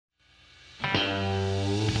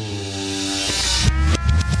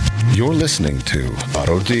You're listening to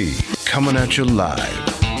Otto D, coming at you live.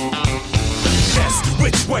 Yes,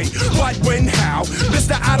 which way, what, when, how?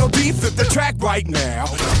 Mr. Otto D, flip the track right now.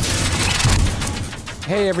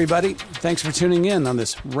 Hey everybody, thanks for tuning in on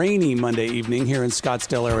this rainy Monday evening here in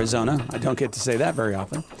Scottsdale, Arizona. I don't get to say that very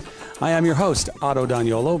often. I am your host, Otto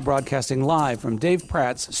Daniolo, broadcasting live from Dave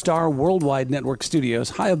Pratt's Star Worldwide Network studios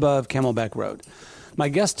high above Camelback Road. My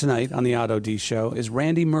guest tonight on the Otto D Show is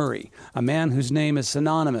Randy Murray, a man whose name is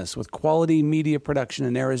synonymous with quality media production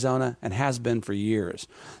in Arizona and has been for years.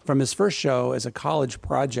 From his first show as a college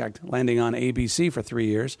project, landing on ABC for 3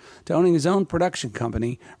 years, to owning his own production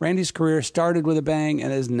company, Randy's career started with a bang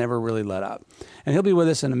and has never really let up. And he'll be with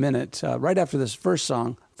us in a minute, right after this first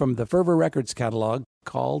song from the Fervor Records catalog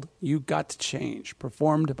called You Got to Change,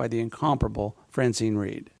 performed by the incomparable Francine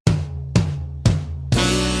Reed.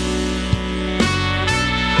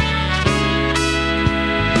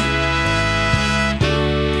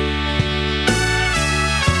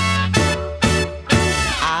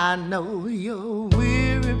 I know you're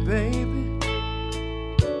weary, baby.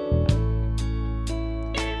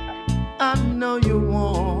 I know you're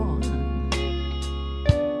worn.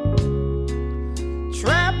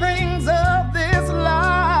 Trappings of this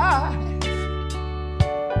life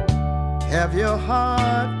have your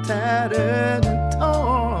heart tattered and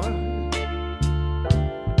torn.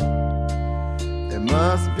 There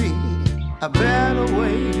must be a better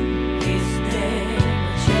way.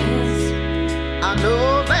 I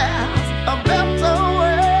know there's a better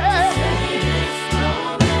way.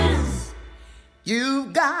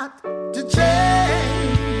 You've got to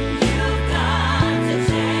change. You've got to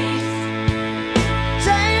change.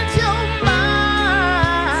 Change your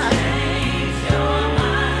mind. Change your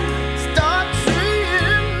mind. Start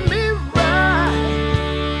treating me right.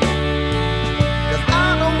 'Cause I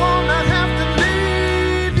don't wanna have to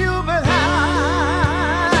leave you behind.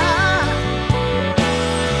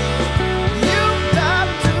 You've got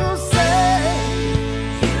to say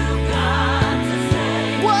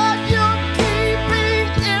what you're keeping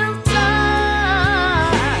inside.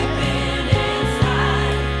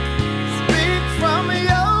 Speak from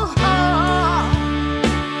your heart.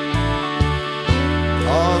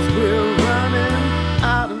 'Cause we're running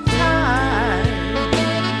out of time.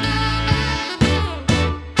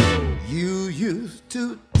 You used to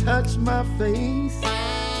touch my face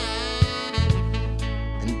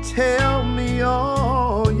and tell me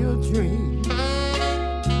all your dreams.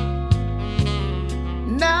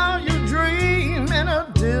 Now you dream in a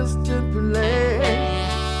distant place,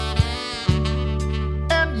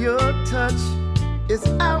 and your touch is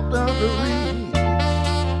out of the reach.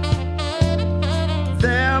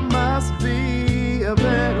 There must be a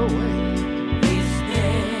better way.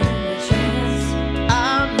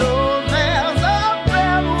 I know there's a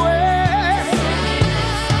better way.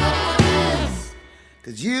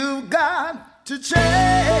 'Cause you got to change.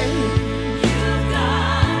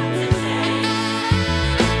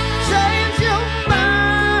 Change your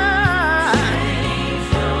mind.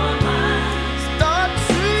 Start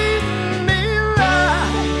treating me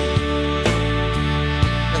right.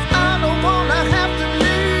 'Cause I don't wanna have to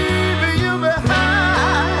leave you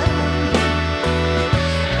behind.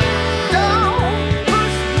 Don't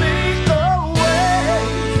push me away.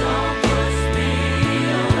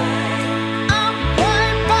 I'm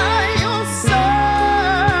right by your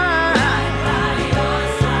side.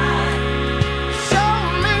 Show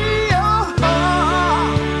me your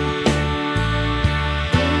heart.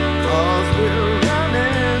 'Cause we're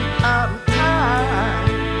running out of time.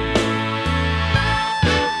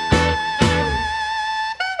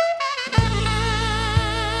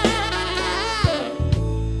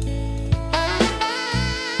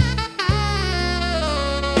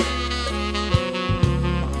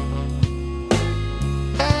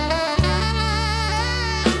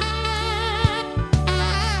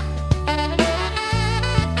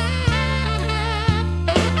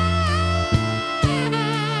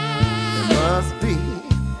 There must be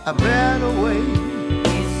a better way.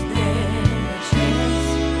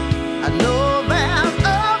 I know there's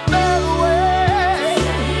a better way.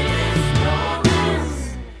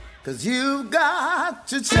 'Cause you've got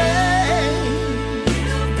to change.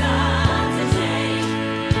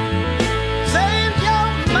 Change your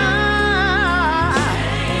mind.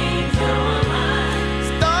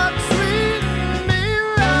 Start treating me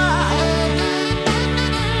right.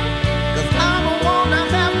 'Cause I don't wanna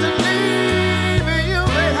have to leave you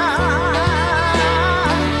behind.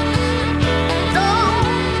 Don't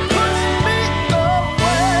push me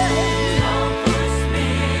away.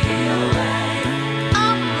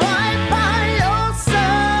 I'm right by your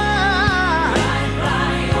side.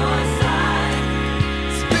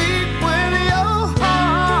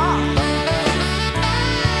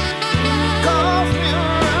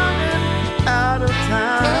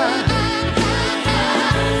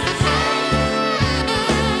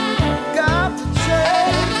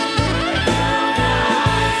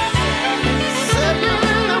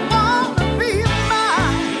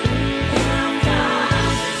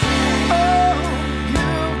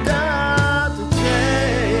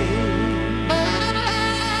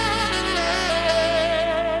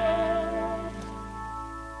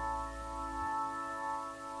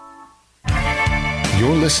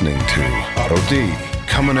 listening to Otto D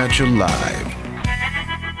coming at you live.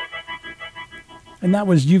 And that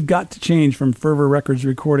was You've Got to Change from Fervor Records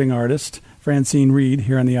recording artist Francine Reed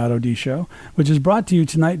here on the Otto D Show, which is brought to you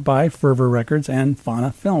tonight by Fervor Records and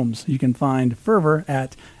Fauna Films. You can find Fervor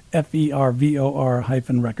at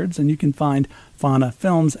FERVOR-Records, and you can find Fauna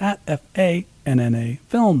Films at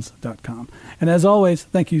FANNAFilms.com. And as always,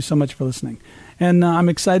 thank you so much for listening. And I'm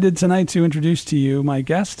excited tonight to introduce to you my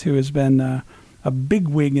guest, who has been a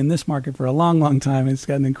bigwig in this market for a long, long time. It's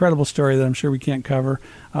got an incredible story that I'm sure we can't cover.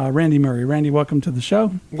 Randy Murray. Randy, welcome to the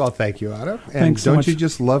show. Well, thank you, Otto. And Thanks so don't much. you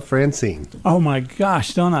just love Francine? Oh, my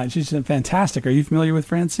gosh, don't I? She's fantastic. Are you familiar with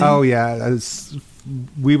Francine? Oh, yeah.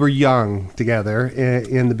 We were young together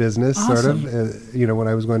in the business, sort of, when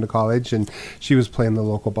I was going to college, and she was playing the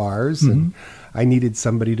local bars, and I needed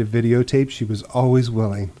somebody to videotape. She was always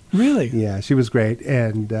willing. Really? Yeah, she was great.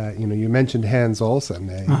 And, you mentioned Hans Olsen.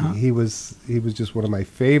 He was just one of my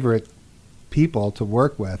favorite people to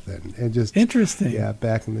work with, and just interesting. Yeah,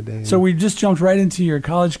 back in the day. So we just jumped right into your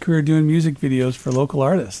college career doing music videos for local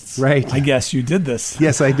artists. Right. I guess you did this.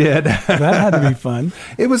 Yes, I did. That had to be fun.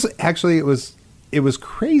 It was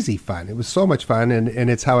crazy fun. It was so much fun, and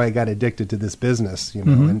it's how I got addicted to this business,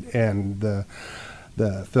 and the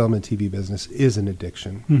film and TV business is an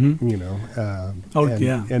addiction, and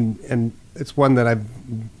it's one that I've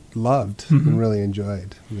loved and really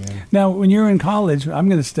enjoyed. Yeah. Now, when you were in college, I'm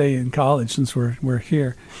going to stay in college since we're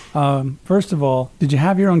here. First of all, did you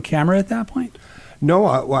have your own camera at that point?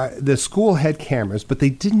 No, the school had cameras, but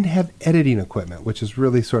they didn't have editing equipment, which is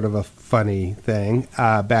really sort of a funny thing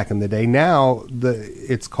back in the day. Now,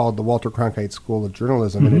 it's called the Walter Cronkite School of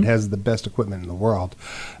Journalism, and it has the best equipment in the world.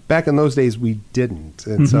 Back in those days, we didn't.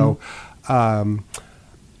 And so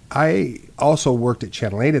I also worked at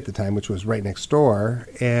Channel 8 at the time, which was right next door,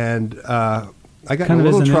 and I got in a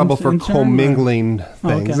little trouble for commingling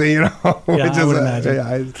things, Yeah, I would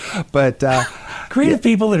imagine. But creative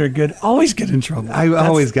people that are good always get in trouble. I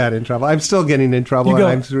always got in trouble. I'm still getting in trouble.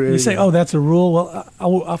 You say, "Oh, that's a rule." Well,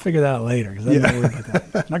 I'll figure that out later because I'm not worried about that.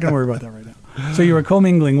 I'm not going to worry about that right now. So you were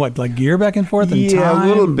commingling what, like gear back and forth? And time? A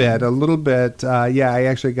little bit. I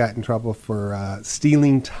actually got in trouble for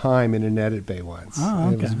stealing time in an edit bay once. Oh,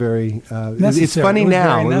 okay. It was very. Necessary. It's funny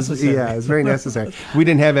now. It was very necessary. We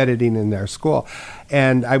didn't have editing in our school,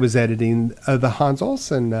 and I was editing the Hans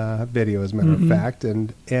Olsen video, as a matter of fact,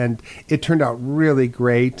 and it turned out really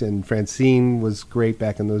great. And Francine was great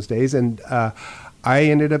back in those days, and I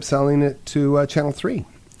ended up selling it to Channel 3.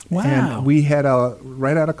 Wow. And we had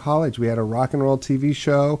right out of college, we had a rock and roll TV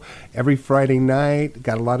show every Friday night,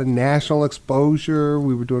 got a lot of national exposure.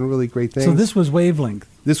 We were doing really great things. So this was Wavelength?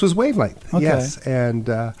 This was Wavelength, okay. Yes.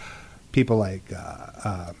 And people like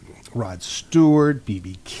Rod Stewart,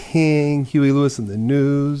 B.B. King, Huey Lewis and the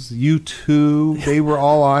News, U2, they were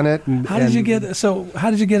all on it. And, how did you get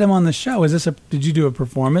him on the show? Did you do a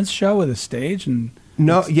performance show with a stage and...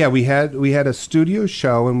 No, yeah, we had a studio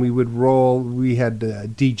show, and we would roll. We had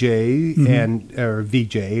DJ or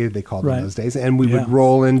VJ, they called them those days, and we would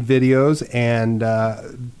roll in videos and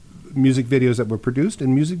music videos that were produced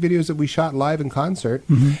and music videos that we shot live in concert,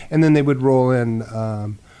 and then they would roll in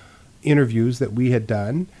interviews that we had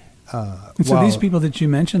done. So these people that you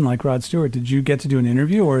mentioned, like Rod Stewart, did you get to do an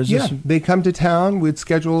interview, or is this? Yeah, they come to town. We'd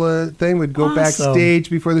schedule a thing. We'd go backstage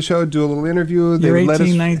before the show, do a little interview. You're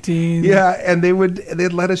 18, 19. Yeah, and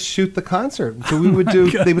they'd let us shoot the concert. So we would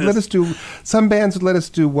do. They would let us do. Some bands would let us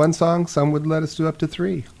do one song. Some would let us do up to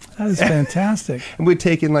 3. That is fantastic. And we'd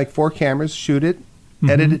take in like 4 cameras, shoot it,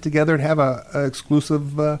 edit it together, and have a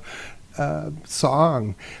exclusive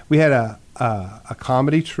song. We had a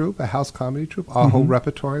comedy troupe, a house comedy troupe. Our whole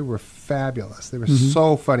repertory were fabulous. They were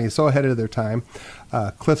so funny, so ahead of their time.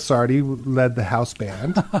 Cliff Sardi led the house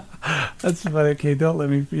band. That's funny. Okay, don't let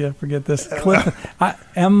me forget this. Cliff,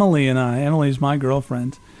 Emily's my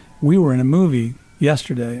girlfriend. We were in a movie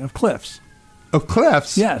yesterday of Cliff's. Of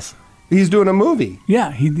Cliff's? Yes. He's doing a movie.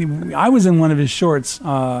 Yeah, I was in one of his shorts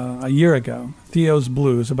a year ago, Theo's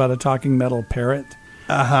Blues, about a talking metal parrot.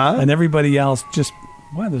 And everybody else just...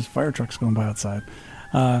 Wow, there's fire trucks going by outside.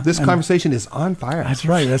 This conversation is on fire. That's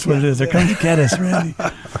right. That's what it is. They're coming to get us, Randy.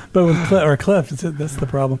 But with Cliff, that's the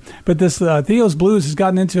problem. But this Theo's Blues has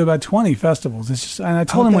gotten into about 20 festivals. It's just, and I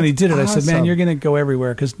told him when he did it, I said, man, you're going to go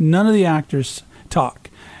everywhere because none of the actors talk.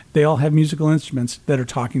 They all have musical instruments that are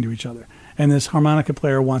talking to each other. And this harmonica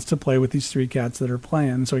player wants to play with these 3 cats that are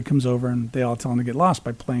playing. So he comes over and they all tell him to get lost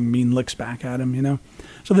by playing mean licks back at him, you know.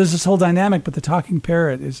 So there's this whole dynamic, but the talking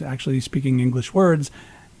parrot is actually speaking English words,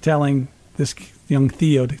 telling this young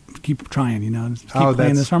Theo to keep trying, you know, to keep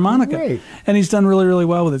playing this harmonica. Great. And he's done really, really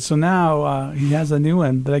well with it. So now he has a new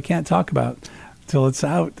one that I can't talk about till it's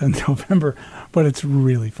out in November, but it's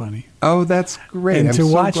really funny. Oh, that's great. And I'm to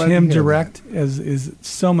so watch glad to him hear direct is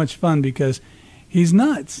so much fun because he's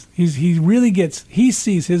nuts. He really he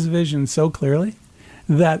sees his vision so clearly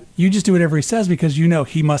that you just do whatever he says because you know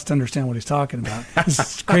he must understand what he's talking about.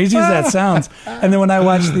 As crazy as that sounds. And then when I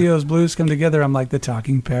watch Theo's Blues come together, I'm like, the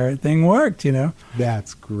talking parrot thing worked, you know?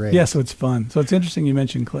 That's great. Yeah, so it's fun. So it's interesting you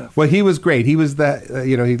mentioned Cliff. Well, he was great. He was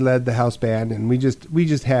he led the house band, and we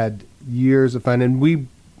just had years of fun, and we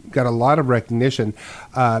got a lot of recognition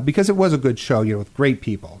because it was a good show, with great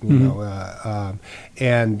people, you know,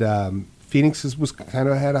 and Phoenix was kind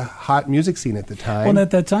of had a hot music scene at the time. Well, and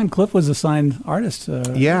at that time, Cliff was a signed artist,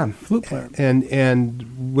 flute player,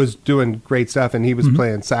 and was doing great stuff. And he was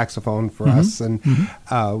playing saxophone for us, and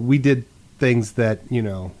we did things that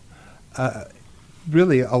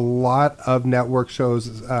really a lot of network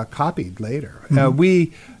shows copied later.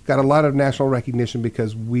 We got a lot of national recognition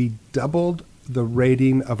because we doubled the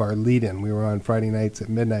rating of our lead-in. We were on Friday nights at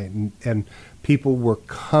midnight, and people were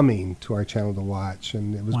coming to our channel to watch,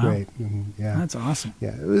 and it was great. And, that's awesome.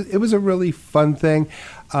 Yeah, it was a really fun thing.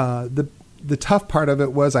 The tough part of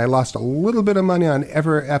it was I lost a little bit of money on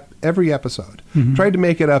every episode. Tried to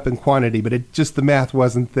make it up in quantity, but the math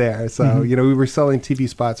wasn't there. So we were selling TV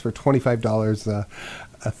spots for $25 a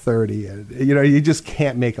 30. And, you just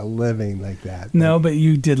can't make a living like that. No, but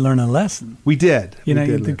you did learn a lesson. We did.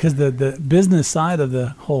 Because the business side of the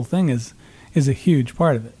whole thing is a huge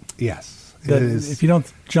part of it. Yes. That if you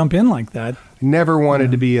don't jump in like that. Never wanted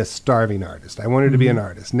to be a starving artist. I wanted to be an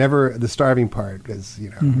artist. Never the starving part because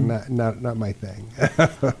not my thing.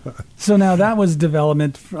 So now that was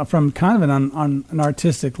development from kind of on an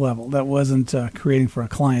artistic level. That wasn't creating for a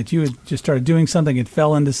client. You had just started doing something. It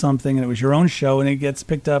fell into something, and it was your own show, and it gets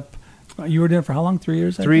picked up. You were doing it for how long? 3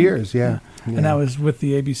 years? 3 years, yeah. And that was with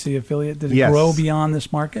the ABC affiliate. Did it grow beyond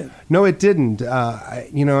this market? No, it didn't.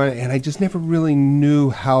 And I just never really knew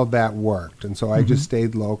how that worked. And so I just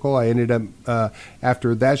stayed local. I ended up,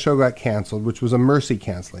 after that show got canceled, which was a mercy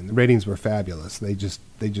canceling. The ratings were fabulous. They just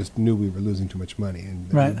knew we were losing too much money.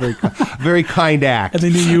 And right. Very kind act. And they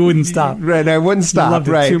knew you wouldn't stop. Right, I wouldn't stop.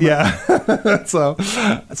 Right, yeah. So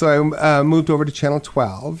I moved over to Channel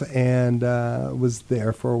 12 and was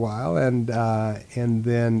there for a while, and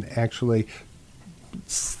then actually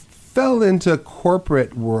fell into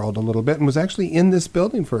corporate world a little bit and was actually in this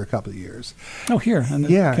building for a couple of years. Oh, here in the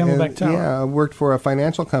Camelback Tower. Yeah, I worked for a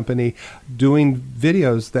financial company doing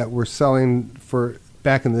videos that were selling for.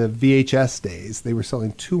 Back in the VHS days, they were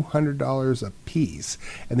selling $200 a piece,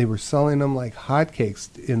 and they were selling them like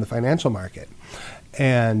hotcakes in the financial market.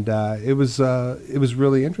 And it was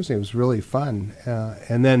really interesting. It was really fun.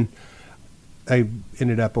 And then I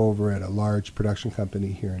ended up over at a large production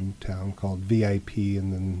company here in town called VIP,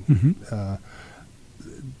 and then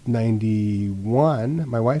 91,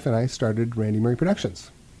 my wife and I started Randy Murray Productions.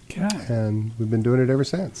 Okay. And we've been doing it ever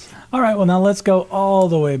since. All right. Well, now let's go all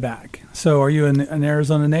the way back. So are you an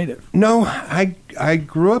Arizona native? No, I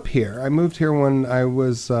grew up here. I moved here when I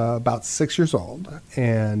was about 6 years old,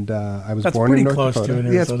 and I was born in North Dakota. That's pretty close to an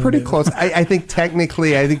Arizona Yeah, it's pretty native. close. I think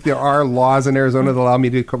technically, there are laws in Arizona that allow me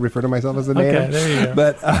to refer to myself as a native. Okay, there you go.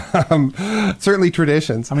 But certainly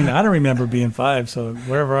traditions. I mean, I don't remember being 5, so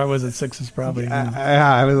wherever I was at 6 is probably...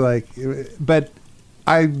 I was like... But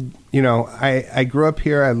I grew up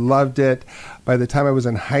here. I loved it. By the time I was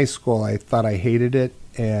in high school, I thought I hated it.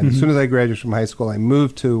 And as soon as I graduated from high school, I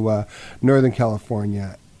moved to Northern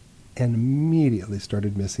California and immediately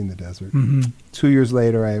started missing the desert. 2 years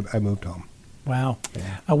later, I moved home. Wow.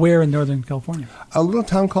 Yeah. Where in Northern California? A little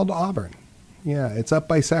town called Auburn. Yeah, it's up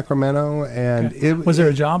by Sacramento. And was there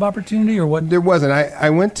a job opportunity or what? There wasn't. I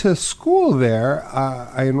went to school there.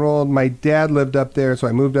 I enrolled. My dad lived up there, so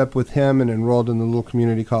I moved up with him and enrolled in the little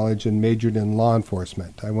community college and majored in law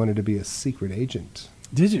enforcement. I wanted to be a secret agent.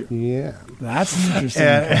 Did you? Yeah. That's an interesting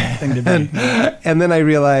thing to be. And then I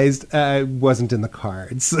realized I wasn't in the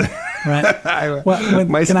cards. Right.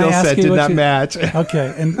 My skill set did not match.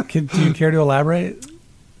 Okay. And do you care to elaborate?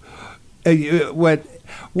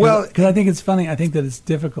 Well, because I think it's funny. I think that it's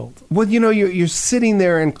difficult. Well, you're sitting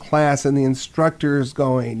there in class, and the instructor's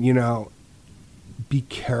going, be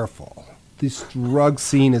careful. This drug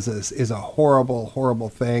scene is a horrible, horrible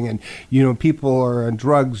thing, and people are on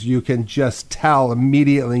drugs. You can just tell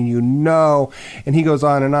immediately, And he goes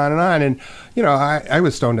on and on and on, and I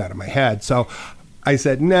was stoned out of my head, so I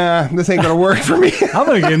said, nah, this ain't gonna work for me. I'm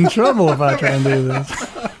gonna get in trouble if I try and do this.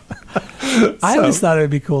 I always thought it would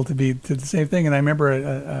be cool to do the same thing. And I remember,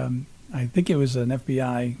 I think it was an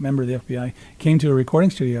FBI member of the FBI came to a recording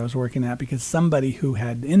studio I was working at because somebody who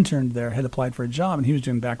had interned there had applied for a job and he was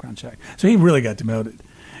doing background check. So he really got demoted.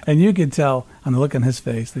 And you could tell on the look on his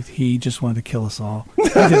face that he just wanted to kill us all. He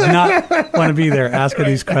did not want to be there asking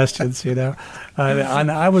these questions, you know.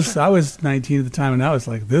 And I was 19 at the time, and I was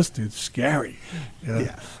like, this dude's scary. You know?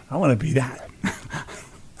 Yeah. I want to be that.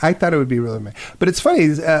 I thought it would be really amazing. But it's funny.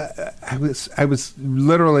 I was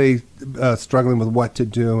literally struggling with what to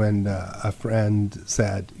do, and a friend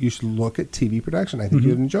said, you should look at TV production. I think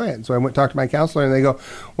you'd enjoy it. And so I went to talk to my counselor, and they go,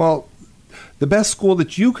 well, the best school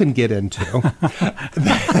that you can get into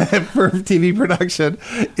for TV production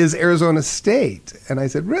is Arizona State. And I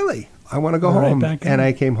said, really? I want to go home. And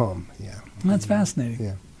I came home. Yeah. That's fascinating.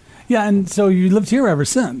 Yeah. Yeah, and so you lived here ever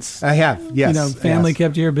since. I have, yes. You know, family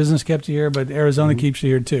kept you here, business kept you here, but Arizona keeps you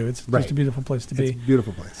here too. It's just a beautiful place to be. It's a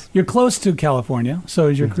beautiful place. You're close to California, so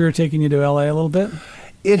is your career taking you to LA a little bit?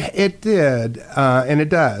 It did, and it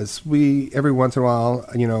does. We, every once in a while,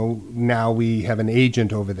 you know, now we have an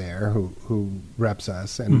agent over there who reps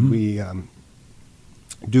us, and we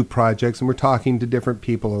do projects, and we're talking to different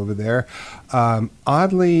people over there.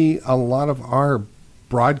 Oddly, a lot of our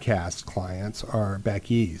broadcast clients are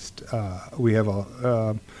back east. We have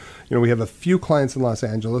a few clients in Los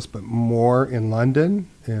Angeles, but more in London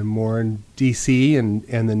and more in DC and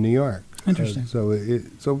then New York. Interesting.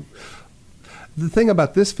 So the thing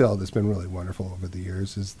about this field that's been really wonderful over the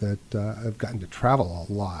years is that I've gotten to travel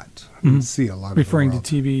a lot and see a lot. Referring of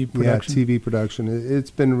to TV production. Yeah, TV production.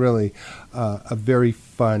 It's been really a very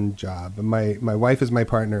fun job. My wife is my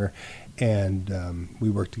partner, and we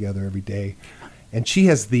work together every day. And she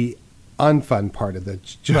has the unfun part of the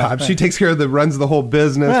job. Right. She takes care of runs the whole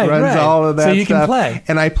business, runs all of that stuff. So you can play.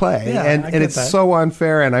 And I play. Yeah, and it's so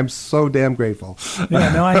unfair, and I'm so damn grateful.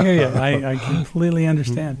 Yeah, no, I hear you. I completely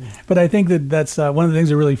understand. But I think that's one of the things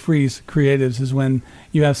that really frees creatives is when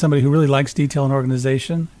you have somebody who really likes detail and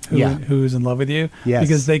organization, who's in love with you. Yes.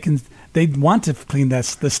 Because they want to clean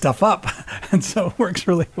this stuff up, and so it works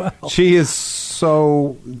really well. She is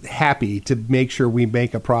so happy to make sure we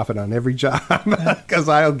make a profit on every job because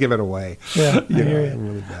I'll give it away. Yeah, I hear you.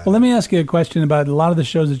 Really bad. Well, let me ask you a question about a lot of the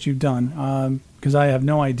shows that you've done, because I have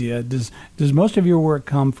no idea. Does most of your work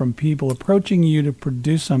come from people approaching you to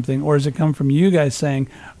produce something, or does it come from you guys saying,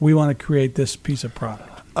 we want to create this piece of product?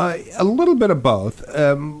 A little bit of both.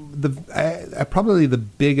 Probably the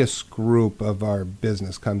biggest group of our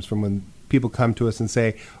business comes from when people come to us and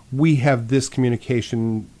say, we have this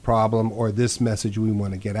communication problem or this message we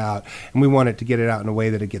want to get out, and we want it to get it out in a way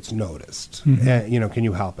that it gets noticed. And, can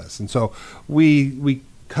you help us? And so we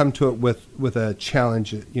come to it with a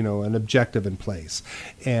challenge, an objective in place,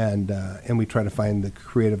 and we try to find the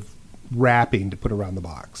creative wrapping to put around the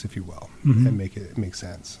box, if you will, and make it make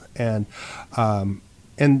sense. And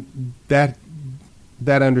that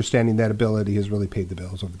understanding, that ability has really paid the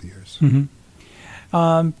bills over the years.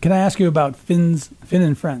 Can I ask you about Finn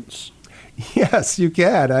and Friends? Yes, you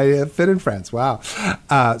can. Finn and Friends. Wow.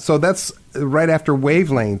 So that's right after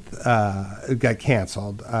Wavelength got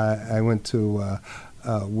canceled. I went to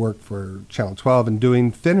work for Channel 12 and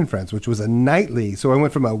doing Finn and Friends, which was a nightly. So I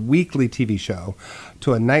went from a weekly TV show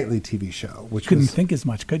to a nightly TV show, which couldn't think as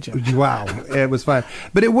much, could you? Wow, it was fun.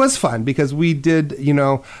 But it was fun because we did,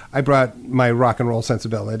 I brought my rock and roll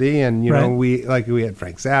sensibility, and we had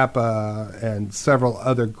Frank Zappa and several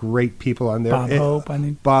other great people on there.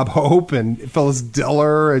 Bob Hope and Phyllis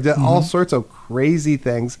Diller, all sorts of crazy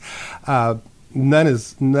things. None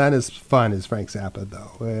as fun as Frank Zappa,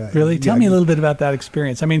 though. Really? Tell me a little bit about that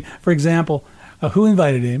experience. I mean, for example, who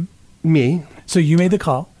invited him? Me. So you made the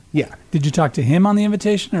call? Yeah. Did you talk to him on the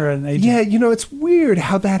invitation or an agent? Yeah, it's weird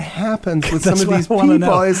how that happens with some of these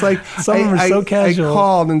people. It's like some of them are so casual. I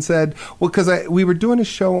called and said, well, because we were doing a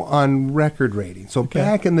show on record rating. So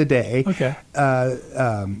back in the day,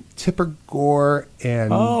 Tipper Gore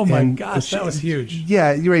and oh my gosh, that was huge.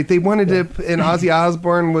 Yeah, you're right. They wanted to, and Ozzy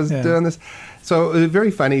Osbourne was doing this. So it was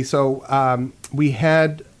very funny. So we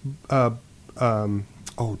had.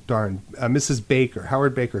 Mrs. Baker,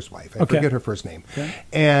 Howard Baker's wife. I forget her first name. Okay.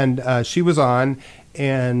 And she was on,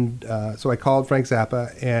 and so I called Frank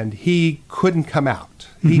Zappa, and he couldn't come out.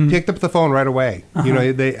 He picked up the phone right away.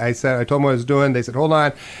 I told him what I was doing. They said, hold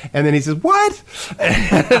on. And then he says, what?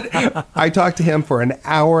 I talked to him for an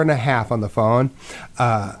hour and a half on the phone,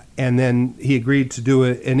 and then he agreed to do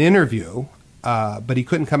an interview, but he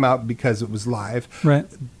couldn't come out because it was live. Right.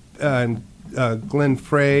 And Glenn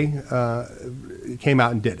Frey came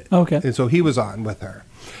out and did it. Okay. And so he was on with her.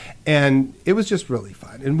 And it was just really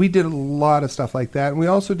fun. And we did a lot of stuff like that. And we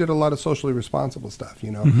also did a lot of socially responsible stuff,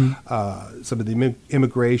 some of the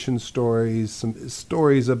immigration stories, some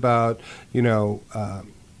stories about,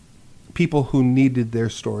 people who needed their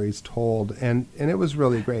stories told. And it was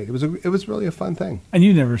really great. It was really a fun thing. And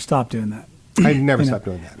you never stopped doing that. I never stopped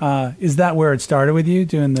doing that. Is that where it started with you,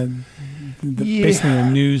 doing the basically a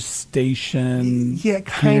news station? Yeah, it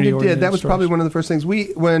kind of did. That was probably one of the first things.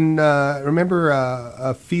 Remember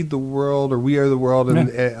Feed the World or We Are the World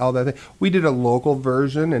and all that thing? We did a local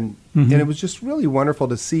version, and it was just really wonderful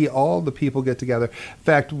to see all the people get together. In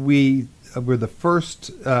fact, we were the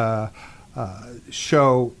first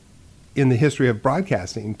show in the history of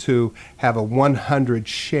broadcasting to have a 100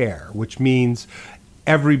 share, which means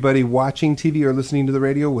everybody watching TV or listening to the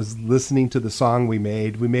radio was listening to the song we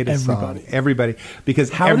made. We made a song. Everybody. Because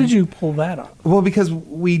how did you pull that up? Well, because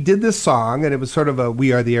we did this song, and it was sort of a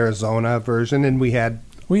We Are the Arizona version, and we had...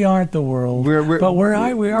 We aren't the world, but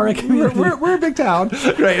we are a community. We're a big town,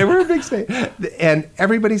 right? And we're a big state. And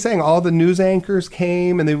everybody sang. All the news anchors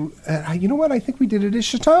came, and they... you know what? I think we did it at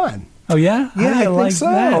Chaton. Oh, yeah? Yeah, I think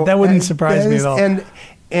so. That wouldn't surprise me at all.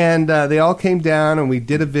 And they all came down, and we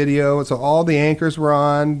did a video. So all the anchors were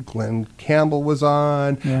on. Glenn Campbell was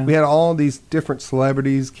on. Yeah. We had all these different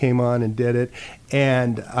celebrities came on and did it.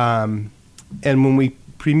 And when we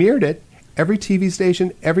premiered it, every TV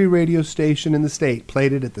station, every radio station in the state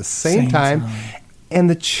played it at the same time. And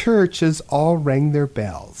the churches all rang their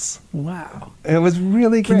bells. Wow. And it was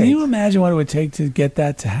really great. Can you imagine what it would take to get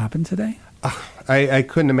that to happen today? I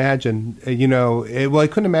couldn't imagine, I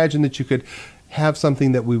couldn't imagine that you could have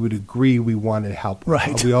something that we would agree we wanted to help with.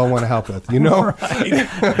 Right. We all want to help with, Right.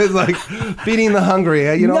 It's like feeding the hungry,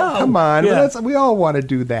 come on. Yeah. We all want to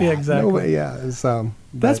do that. Yeah, exactly.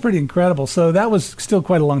 That's pretty incredible. So that was still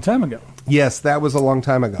quite a long time ago. Yes, that was a long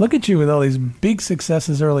time ago. Look at you with all these big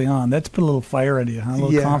successes early on. That's put a little fire into you, huh? A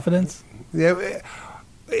little confidence? Yeah,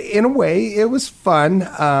 in a way, it was fun.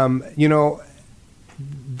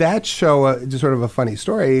 That show, just sort of a funny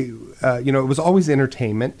story. It was always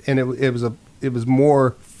entertainment, and it was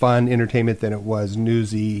more fun entertainment than it was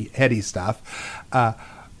newsy, heady stuff.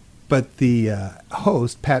 But the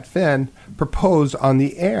host, Pat Finn, proposed on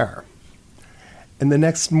the air, and the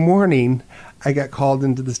next morning, I got called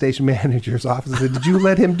into the station manager's office and said, "Did you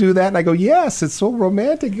let him do that?" And I go, "Yes, it's so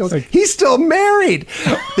romantic." He goes, "He's still married."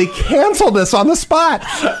 They canceled us on the spot.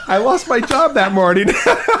 I lost my job that morning.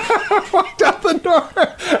 I walked out the door.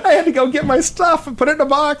 I had to go get my stuff and put it in a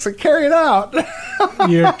box and carry it out.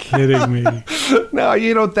 You're kidding me.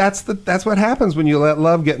 No, that's what happens when you let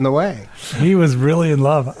love get in the way. He was really in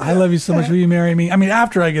love. I love you so much. Will you marry me? I mean,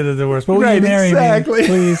 after I get a divorce, but will you marry me,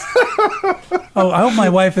 please? Oh, I hope my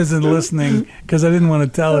wife isn't listening because I didn't want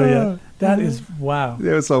to tell her yet. That is, wow.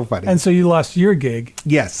 It was so funny. And so you lost your gig.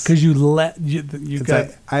 Yes. Because you were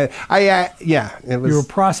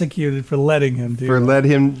prosecuted for letting him do that. Let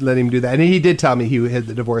him do that. And he did tell me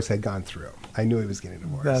the divorce had gone through. I knew he was getting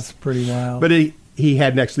divorced. That's pretty wild. But he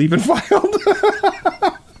hadn't actually even filed.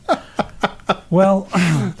 Well,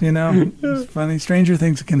 it's funny. Stranger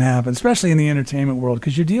things can happen, especially in the entertainment world,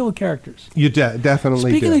 because you deal with characters. You definitely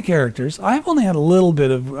Speaking of characters, I've only had a little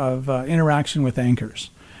bit of interaction with anchors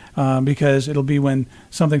because it'll be when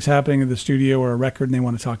something's happening in the studio or a record and they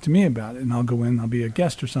want to talk to me about it, and I'll go in, I'll be a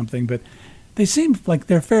guest or something, but they seem like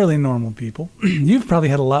they're fairly normal people. You've probably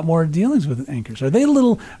had a lot more dealings with anchors. Are they a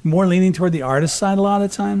little more leaning toward the artist side a lot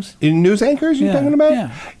of times? In news anchors you're talking about?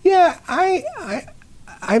 Yeah,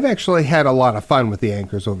 I've actually had a lot of fun with the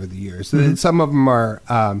anchors over the years. Mm-hmm. Some of them are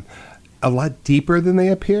a lot deeper than they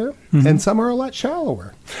appear, and some are a lot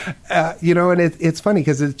shallower. And it's funny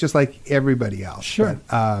because it's just like everybody else. Sure.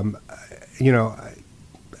 But,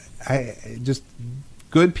 I just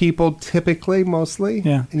good people typically, mostly.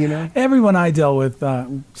 Yeah. Everyone I dealt with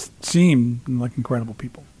seemed like incredible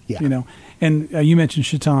people. Yeah. And you mentioned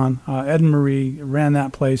Chaton. Ed and Marie ran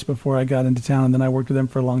that place before I got into town, and then I worked with them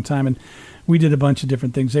for a long time. And we did a bunch of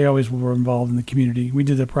different things. They always were involved in the community. We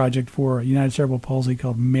did a project for United Cerebral Palsy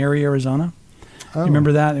called Merry Arizona. Oh. You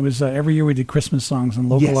remember that? It was every year we did Christmas songs and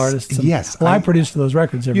local artists. And, I produced those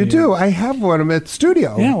records every year. You do? I have one of them at the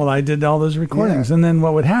studio. Yeah, well, I did all those recordings. Yeah. And then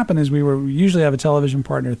what would happen is we usually have a television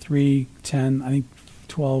partner, 3, 10, I think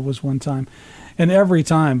 12 was one time. And every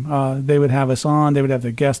time they would have us on, they would have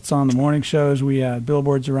the guests on the morning shows. We had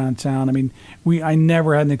billboards around town. I mean, I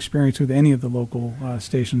never had an experience with any of the local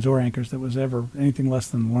stations or anchors that was ever anything less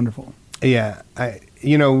than wonderful. Yeah,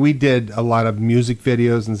 we did a lot of music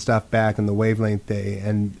videos and stuff back in the Wavelength day,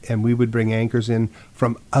 and we would bring anchors in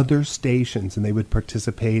from other stations, and they would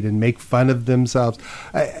participate and make fun of themselves.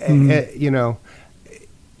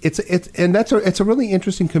 It's a really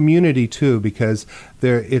interesting community too, because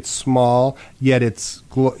it's small, yet it's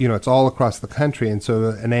all across the country, and so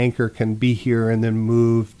an anchor can be here and then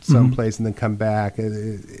move someplace and then come back.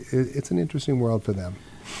 It's an interesting world for them.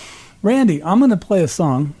 Randy, I'm going to play a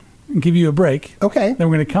song and give you a break. Okay. Then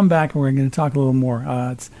we're going to come back and we're going to talk a little more.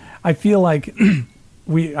 I feel like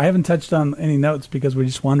I haven't touched on any notes because we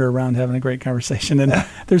just wander around having a great conversation, and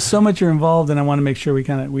there's so much you're involved, and I want to make sure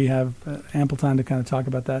we have ample time to kind of talk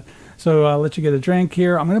about that. So I'll let you get a drink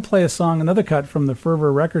here. I'm going to play a song, another cut from the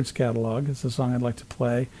Fervor Records catalog. It's a song I'd like to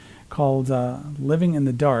play called "Living in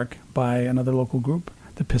the Dark" by another local group,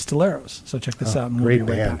 the Pistoleros. So check this out, and we'll be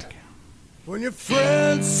right back. When your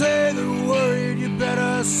friends say they're worried, you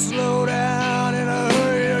better slow down in a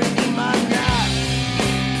hurry or you might not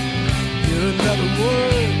hear another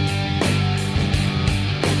word.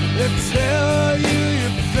 They tell you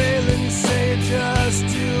you're failing, say you're just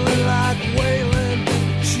doing like wailing,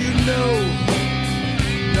 but you know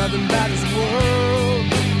nothing about this world.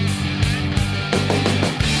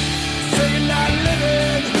 Say you're not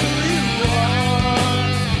living who you are.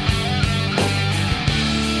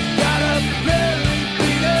 Got a belly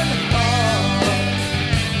beating hard.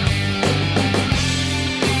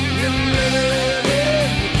 You're living in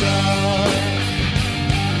the dark.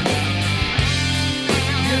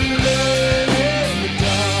 You're living in the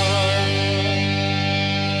dark.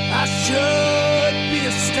 I should be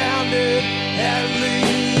astounded, at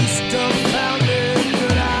least dumbfounded,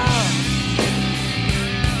 but I'm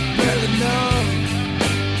barely numb.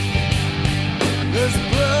 There's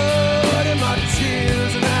blood in my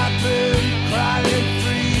tears, and I've been crying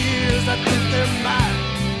for years. I think there might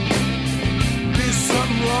be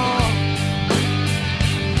something wrong.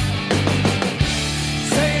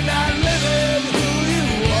 Say you're not living who you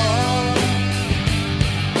are.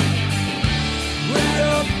 When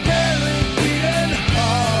you're barely beating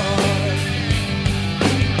hard.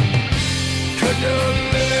 'Cause you're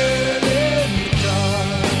living in the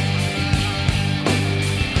dark.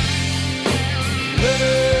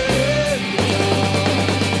 Living in the dark.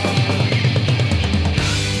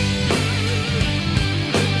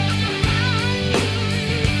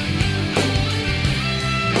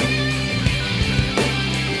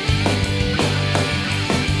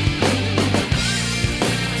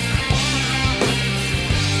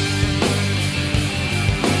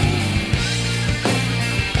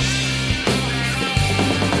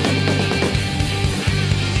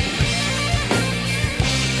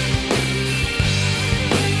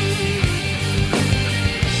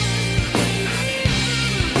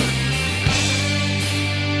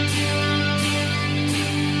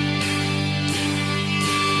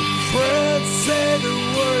 Friends say they're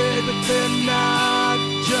worried, but they're not.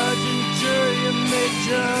 Judge and jury, and they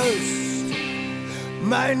just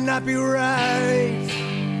might not be right.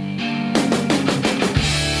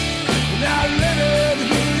 Not living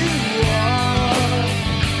who you are.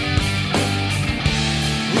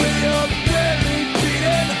 When you're barely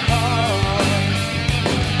beating hard.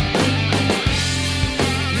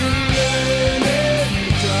 You're living in the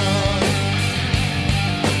dark.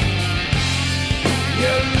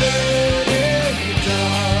 You're living in the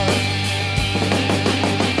dark.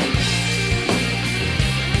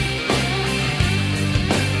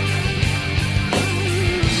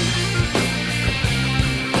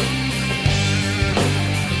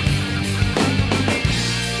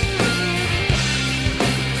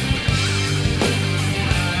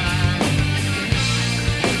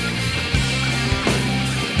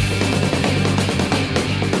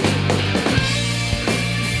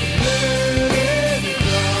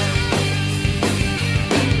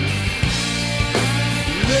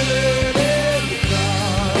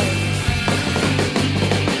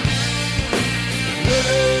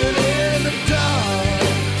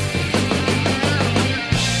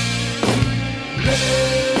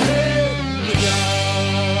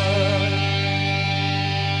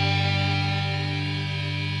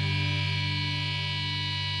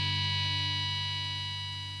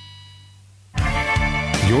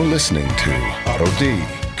 You're listening to Otto D,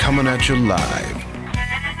 coming at you live.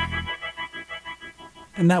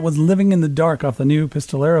 And that was Living in the Dark off the new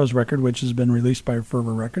Pistoleros record, which has been released by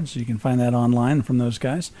Fervor Records. So you can find that online from those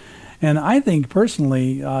guys. And I think,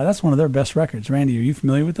 personally, that's one of their best records. Randy, are you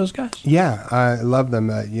familiar with those guys? Yeah, I love them.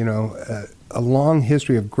 A long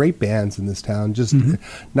history of great bands in this town, just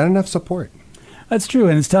not enough support. That's true,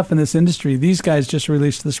 and it's tough in this industry. These guys just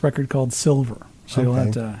released this record called Silver. So you'll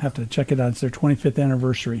have to check it out. It's their 25th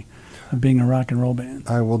anniversary of being a rock and roll band.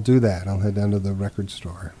 I will do that. I'll head down to the record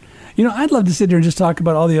store. You know, I'd love to sit here and just talk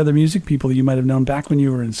about all the other music people that you might have known back when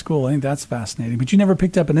you were in school. I think that's fascinating. But you never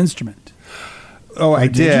picked up an instrument. Oh, I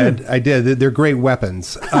did. I did. They're great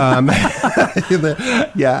weapons. I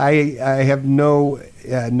have no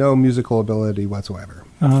musical ability whatsoever.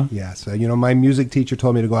 Yeah, so my music teacher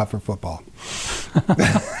told me to go out for football.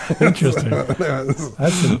 Interesting.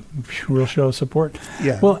 That's a real show of support.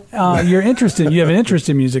 Yeah. Well, you're interested. You have an interest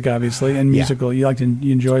in music, obviously, and musical. You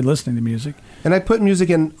enjoy listening to music. And I put music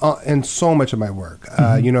in so much of my work.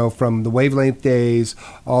 From the Wavelength days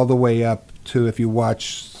all the way up to, if you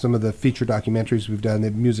watch some of the feature documentaries we've done,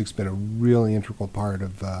 the music's been a really integral part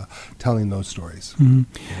of telling those stories.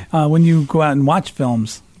 Mm-hmm. When you go out and watch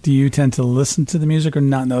films, do you tend to listen to the music or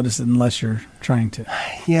not notice it unless you're trying to?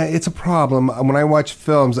 Yeah, it's a problem. When I watch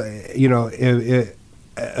films, a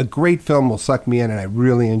great film will suck me in, and I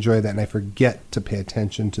really enjoy that, and I forget to pay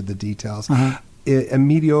attention to the details. A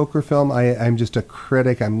mediocre film, I'm just a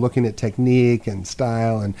critic. I'm looking at technique and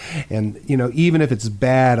style, and even if it's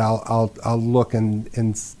bad, I'll look and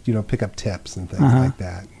pick up tips and things like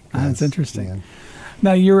that. That's interesting. Yeah.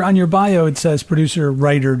 Now, you're on your bio. It says producer,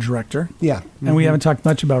 writer, director. Yeah, and we haven't talked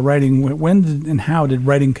much about writing. When and how did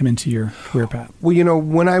writing come into your career path? Well,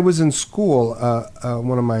 when I was in school,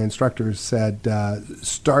 one of my instructors said,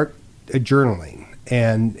 start journaling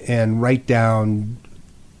and write down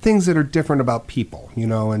things that are different about people,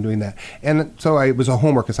 and doing that. And so it was a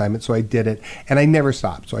homework assignment, so I did it, and I never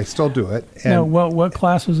stopped, so I still do it. And now, what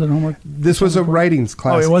class was it, homework? This was a writings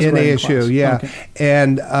class it was in a writing ASU, class. yeah. Okay.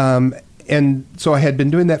 And so I had been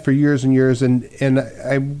doing that for years and years, and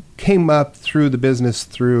I came up through the business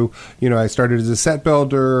through, I started as a set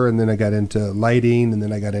builder, and then I got into lighting, and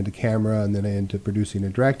then I got into camera, and then into producing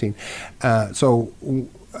and directing. So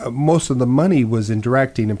most of the money was in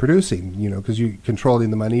directing and producing, because you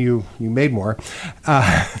controlling the money, you made more. So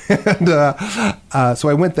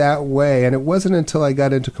I went that way, and it wasn't until I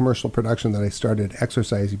got into commercial production that I started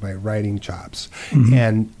exercising my writing chops.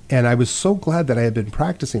 And I was so glad that I had been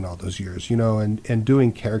practicing all those years, and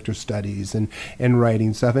doing character studies and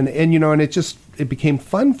writing stuff. And it became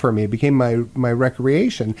fun for me. It became my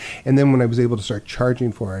recreation. And then when I was able to start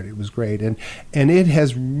charging for it, it was great. And it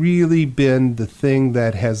has really been the thing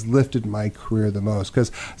that has lifted my career the most.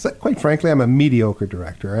 Because quite frankly, I'm a mediocre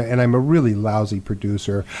director, and I'm a really lousy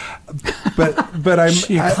producer. But I'm...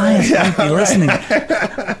 Your clients might be listening.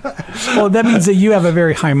 Well, that means that you have a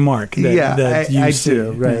very high mark. I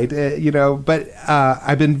do, right? But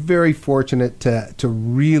I've been very fortunate to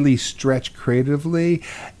really stretch creatively,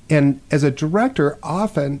 and as a director,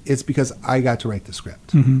 often it's because I got to write the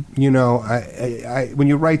script. I when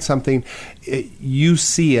you write something, you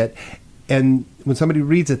see it, and when somebody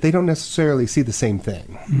reads it, they don't necessarily see the same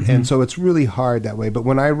thing, and so it's really hard that way. But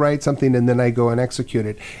when I write something and then I go and execute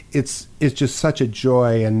it, it's just such a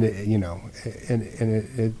joy, and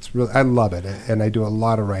it's really, I love it, and I do a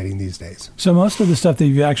lot of writing these days. So most of the stuff that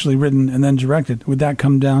you've actually written and then directed, would that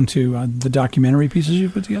come down to the documentary pieces you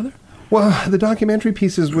put together? Well, the documentary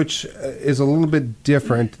pieces, which is a little bit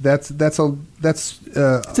different, it's a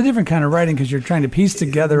different kind of writing because you're trying to piece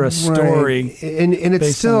together a story. Right. And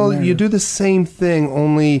it's still, you do the same thing,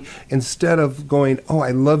 only instead of going,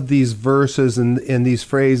 I love these verses and these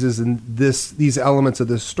phrases and these elements of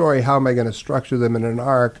this story, how am I going to structure them in an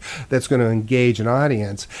arc that's going to engage an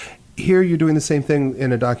audience? Here you're doing the same thing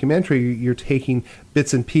in a documentary. You're taking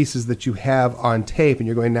bits and pieces that you have on tape, and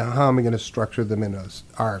you're going, now how am I going to structure them in an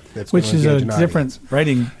arc that's going to engage an audience? Which is a different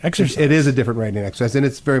writing exercise. It is a different writing exercise, and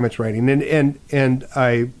it's very much writing. And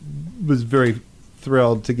I was very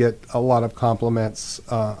thrilled to get a lot of compliments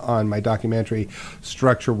on my documentary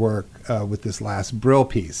structure work with this last Brill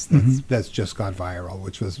piece that's just gone viral,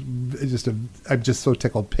 which was I'm just so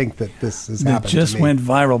tickled pink that this has happened to me. It just went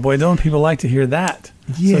viral. Boy, don't people like to hear that?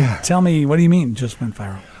 Yeah. So tell me, what do you mean just went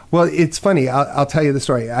viral? Well, it's funny. I'll tell you the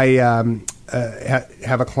story. I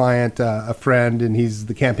have a client, a friend, and he's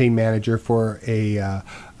the campaign manager for a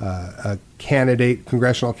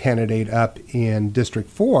congressional candidate up in District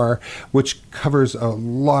 4, which covers a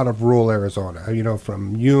lot of rural Arizona,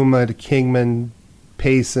 from Yuma to Kingman,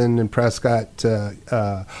 Payson, and Prescott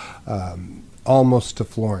to almost to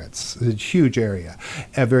Florence. It's a huge area,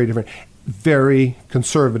 very different, very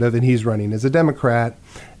conservative, and he's running as a Democrat.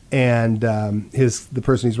 And the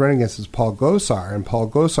person he's running against is Paul Gosar, and Paul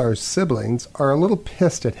Gosar's siblings are a little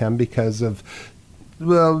pissed at him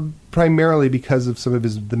primarily because of some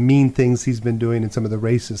of the mean things he's been doing and some of the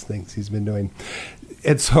racist things he's been doing.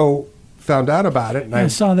 And so found out about it. And I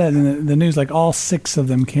saw that in the news, like all 6 of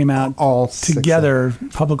them came out together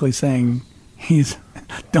publicly saying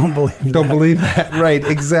don't believe that. Right,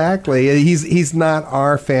 exactly. He's not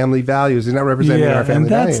our family values. He's not representing our family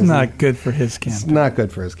values. And that's not good for his campaign. It's not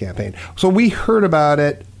good for his campaign. So we heard about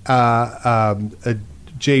it.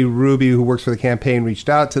 Jay Ruby, who works for the campaign, reached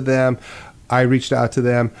out to them. I reached out to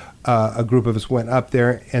them. A group of us went up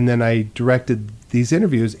there, and then I directed these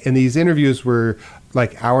interviews, and these interviews were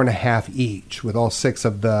like hour and a half each with all 6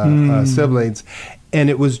 of the siblings, and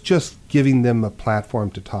it was just giving them a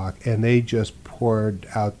platform to talk, and they just poured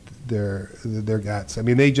out their guts. I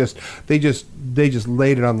mean, they just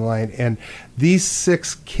laid it on the line. And these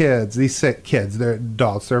 6 kids, they're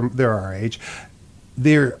adults, they're our age.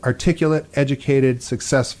 They're articulate, educated,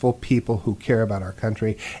 successful people who care about our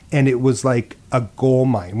country, and it was like a gold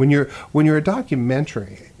mine. When you're a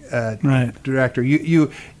documentary director,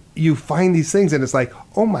 you find these things, and it's like,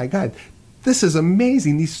 oh my God, this is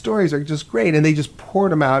amazing. These stories are just great, and they just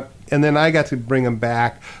poured them out, and then I got to bring them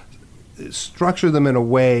back, structure them in a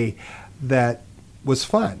way that was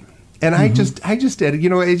fun. And I just did it.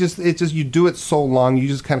 It's just you do it so long, you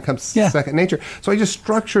just kind of come second nature. So I just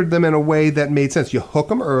structured them in a way that made sense. You hook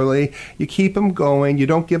them early, you keep them going, you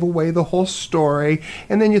don't give away the whole story,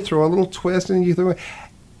 and then you throw a little twist, and you throw.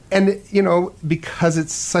 And because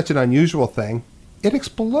it's such an unusual thing, it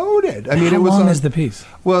exploded. I mean, how long is the piece?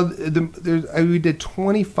 Well, we did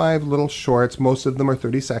 25 little shorts. Most of them are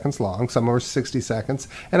 30 seconds long. Some are 60 seconds,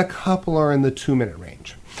 and a couple are in the 2-minute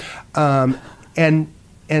range.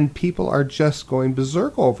 And people are just going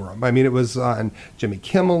berserk over them. I mean, it was on Jimmy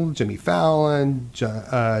Kimmel, Jimmy Fallon,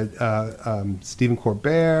 Stephen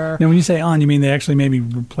Colbert. Now, when you say on, you mean they actually maybe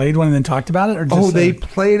played one and then talked about it? Or just they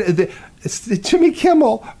played... Jimmy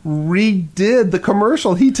Kimmel redid the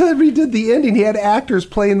commercial. He redid the ending. He had actors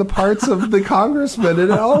playing the parts of the congressman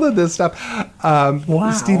and all of this stuff.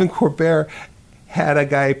 Wow. Stephen Colbert had a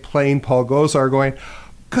guy playing Paul Gosar going,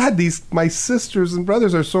 God, my sisters and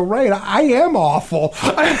brothers are so right. I am awful.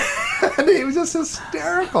 And it was just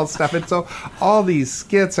hysterical stuff. And so all these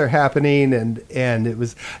skits are happening, and it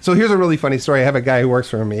was... So here's a really funny story. I have a guy who works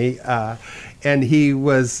for me, and he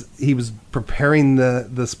was preparing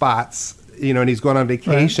the spots, and he's going on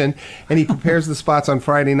vacation, and he prepares the spots on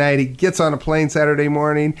Friday night. He gets on a plane Saturday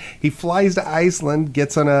morning. He flies to Iceland,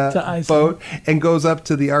 gets on a boat, and goes up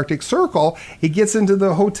to the Arctic Circle. He gets into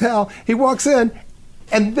the hotel. He walks in,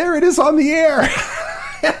 and there it is on the air.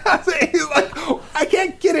 He's like, I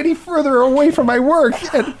can't get any further away from my work,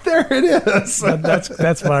 and there it is. That's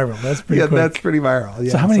viral. That's pretty quick. That's pretty viral.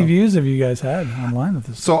 Yeah, so how many views have you guys had online with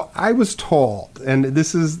this? So I was told, and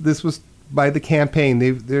this was by the campaign.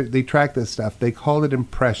 They track this stuff. They called it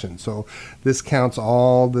impressions. So this counts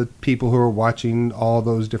all the people who are watching all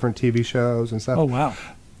those different TV shows and stuff. Oh wow,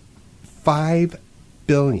 5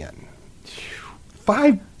 billion.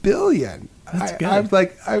 5 billion. That's good. I was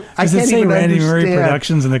like, I Does can't it say even Randy understand. Murray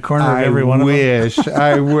Productions in the corner of every one of them?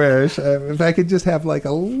 I wish. If I could just have like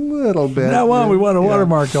a little bit. No, we want to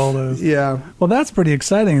watermark all those. Yeah. Well, that's pretty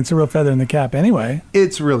exciting. It's a real feather in the cap anbut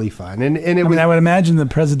it's really fun. And it was, I would imagine the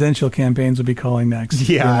presidential campaigns would be calling next.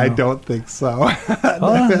 Yeah, I don't think so.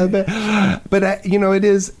 But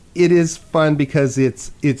it is fun because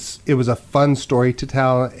it was a fun story to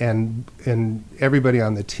tell, and everybody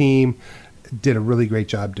on the team did a really great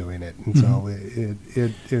job doing it, and so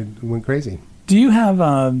it went crazy. Do you have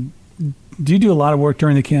do you do a lot of work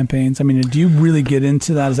during the campaigns? I mean, do you really get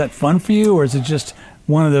into that? Is that fun for you, or is it just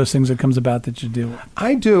one of those things that comes about that you do?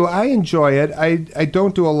 I do. I enjoy it. I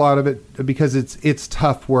don't do a lot of it because it's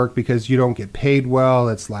tough work, because you don't get paid well.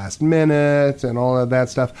 It's last minute and all of that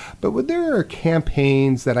stuff. But when there are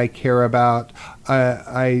campaigns that I care about,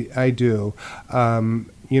 I do.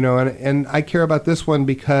 And I care about this one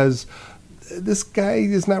because this guy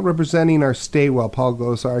is not representing our state well, Paul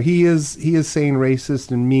Gosar. He is saying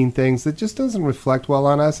racist and mean things that just doesn't reflect well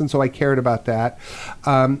on us, and so I cared about that.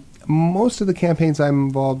 Most of the campaigns I'm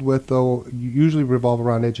involved with, though, usually revolve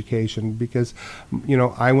around education, because,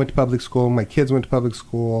 I went to public school, my kids went to public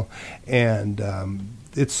school, and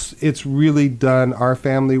it's really done our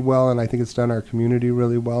family well, and I think it's done our community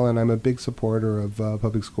really well, and I'm a big supporter of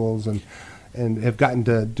public schools, and have gotten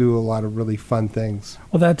to do a lot of really fun things.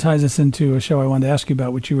 Well, that ties us into a show I wanted to ask you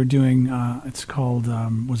about, which you were doing. It's called,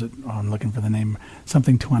 I'm looking for the name,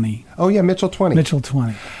 something 20. Oh, yeah, Mitchell 20. Mitchell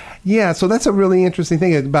 20. Yeah, so that's a really interesting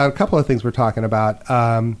thing about a couple of things we're talking about,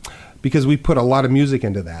 because we put a lot of music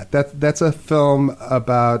into that. That's a film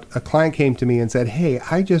about a client came to me and said, hey,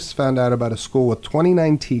 I just found out about a school with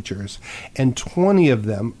 29 teachers, and 20 of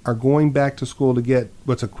them are going back to school to get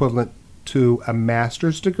what's equivalent to a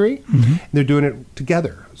master's degree. Mm-hmm. They're doing it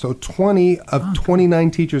together. So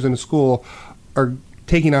 29 teachers in a school are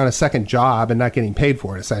taking on a second job and not getting paid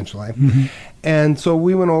for it, essentially. Mm-hmm. And so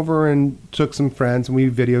we went over and took some friends, and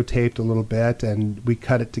we videotaped a little bit, and we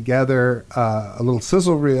cut it together, a little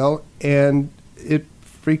sizzle reel, and it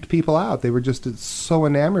freaked people out. They were just so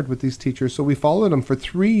enamored with these teachers. So we followed them for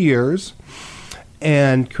 3 years,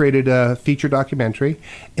 and created a feature documentary,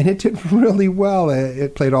 and it did really well.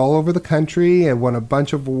 It played all over the country and won a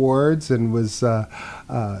bunch of awards, and was,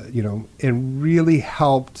 and really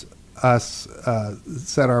helped us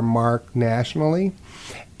set our mark nationally.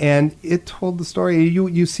 And it told the story.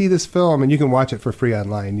 You see this film, and you can watch it for free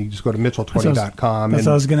online. You just go to Mitchell20.com. That's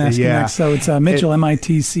what I was going to ask you next. So it's Mitchell,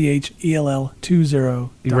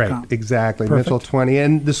 MITCHELL20.com. Right, exactly. Perfect. Mitchell 20.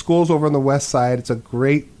 And the school's over on the west side. It's a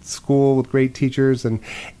great school with great teachers. And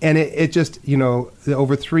it just,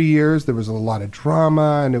 over 3 years, there was a lot of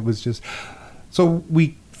drama, and it was just... So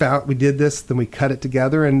we did this, then we cut it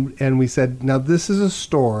together, and we said, now this is a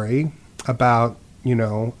story about,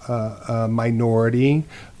 a minority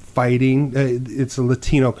fighting. It's a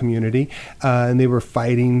Latino community, and they were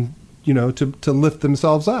fighting, to lift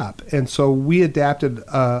themselves up. And so we adapted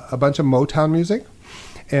a bunch of Motown music,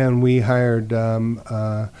 and we hired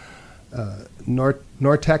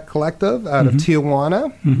Nortec Collective out of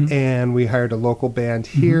Tijuana, and we hired a local band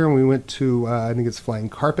here, and we went to, I think it's Flying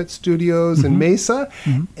Carpet Studios in Mesa,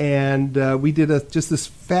 and we did just this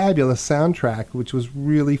fabulous soundtrack, which was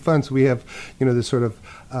really fun. So we have, this sort of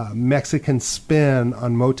Mexican spin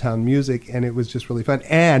on Motown music, and it was just really fun.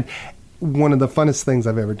 And one of the funnest things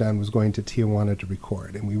I've ever done was going to Tijuana to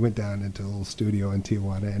record, and we went down into a little studio in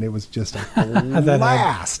Tijuana, and it was just a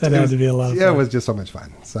blast. That had to be a lot of fun. Yeah, it was just so much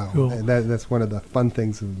fun. So cool. That's one of the fun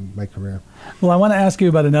things of my career. Well, I want to ask you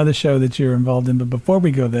about another show that you're involved in, but before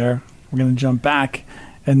we go there, we're going to jump back,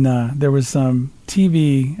 and there was some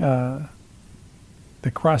TV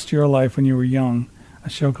that crossed your life when you were young, a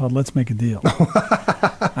show called Let's Make a Deal.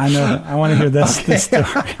 I know. I want to hear this story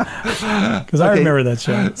because I remember that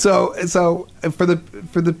show. So for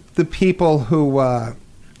the people who are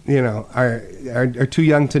too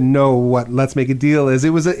young to know what Let's Make a Deal is, it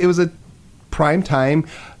was a primetime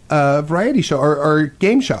variety show or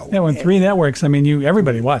game show. Yeah, when 3 networks. I mean,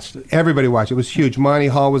 everybody watched it. Everybody watched it. It was huge. Monty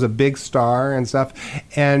Hall was a big star and stuff.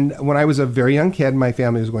 And when I was a very young kid, my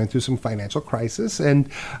family was going through some financial crisis, and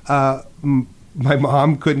my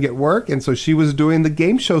mom couldn't get work, and so she was doing the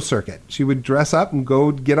game show circuit. She would dress up and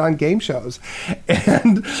go get on game shows,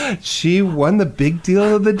 and she won the big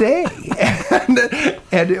deal of the day.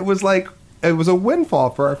 and it was a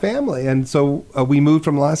windfall for our family. And so we moved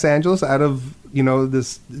from Los Angeles out of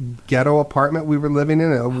this ghetto apartment we were living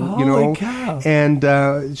in. Holy cow.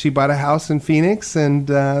 And she bought a house in Phoenix and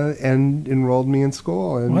enrolled me in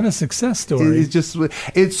school. And what a success story!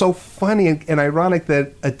 It's so funny and ironic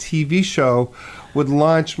that a TV show would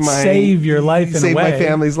launch save your life, save my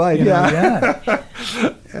family's life. Yeah.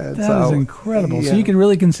 That is incredible. Yeah. So you can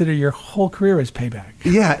really consider your whole career as payback.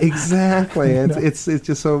 Yeah, exactly. It's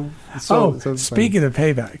just so speaking of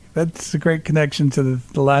payback, that's a great connection to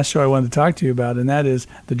the last show I wanted to talk to you about, and that is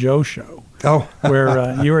The Joe Show. Oh.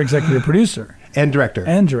 Where you were executive producer. And director.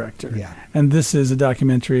 Yeah. And this is a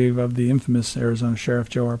documentary of the infamous Arizona Sheriff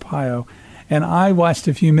Joe Arpaio. And I watched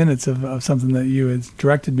a few minutes of something that you had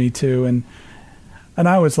directed me to, and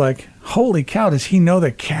I was like, holy cow, does he know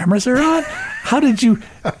the cameras are on?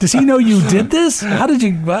 Does he know you did this? How did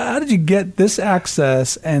you get this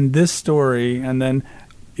access and this story? And then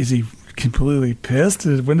is he completely pissed?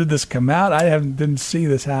 When did this come out? I didn't see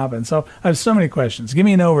this happen. So I have so many questions. Give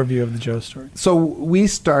me an overview of the Joe story. So we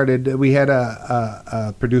had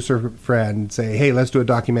a producer friend say, hey, let's do a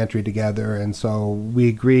documentary together. And so we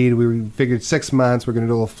agreed. We figured 6 months. We're going to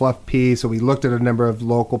do a little fluff piece. So we looked at a number of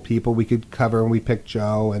local people we could cover, and we picked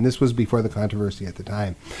Joe. And this was before the controversy at the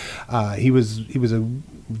time. He was a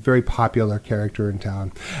very popular character in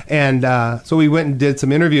town. And so we went and did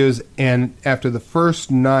some interviews. And after the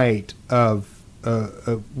first night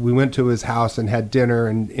we went to his house and had dinner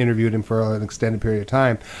and interviewed him for an extended period of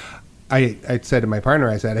time, I said to my partner,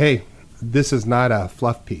 I said, hey, this is not a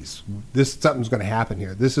fluff piece. Something's going to happen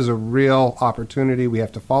here. This is a real opportunity. We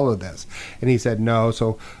have to follow this. And he said no.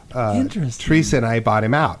 So Teresa and I bought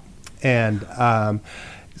him out. And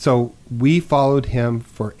so we followed him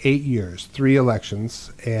for 8 years, 3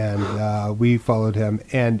 elections, and we followed him,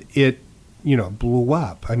 and it blew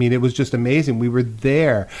up. I mean, it was just amazing. We were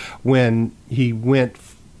there when he went.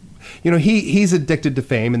 He's addicted to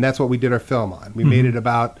fame, and that's what we did our film on. We made it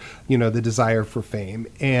about, the desire for fame,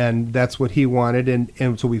 and that's what he wanted,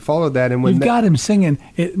 and so we followed that. And when you've got him singing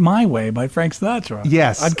 "It My Way" by Frank Sinatra,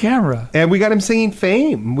 yes, on camera, and we got him singing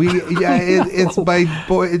 "Fame." It's by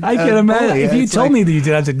boy. I can imagine. If you told me that you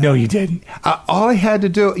did, I said, "No, you didn't." All I had to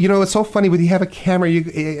do, it's so funny when you have a camera.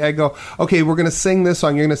 I go, "Okay, we're going to sing this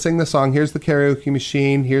song. You're going to sing this song. Here's the karaoke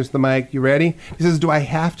machine. Here's the mic. You ready?" He says, "Do I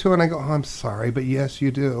have to?" And I go, "Oh, I'm sorry, but yes,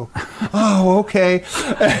 you do." Oh, okay.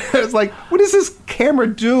 It's like, what does this camera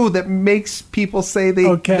do that makes people say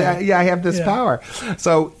I have this power?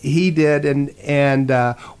 So he did, and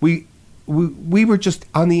we were just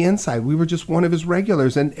on the inside. We were just one of his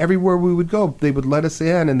regulars, and everywhere we would go, they would let us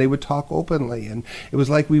in, and they would talk openly, and it was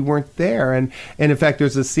like we weren't there. And in fact,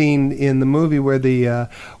 there's a scene in the movie where the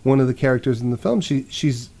one of the characters in the film,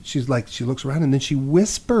 she's like, she looks around and then she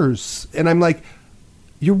whispers, and I'm like,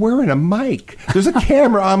 you're wearing a mic. There's a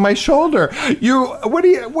camera on my shoulder. What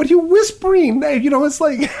are you whispering? It's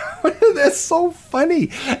like, that's so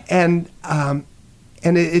funny. And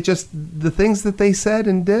it just, the things that they said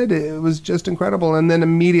and did, it was just incredible. And then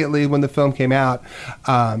immediately when the film came out,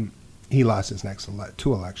 he lost his next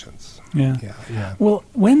 2 elections. Yeah. Yeah. Well,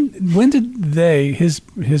 when did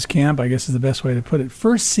his camp, I guess is the best way to put it,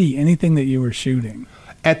 first see anything that you were shooting?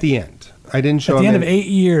 At the end. I didn't show at the him end of 8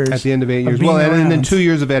 years. At the end of 8 years. Well, and then 2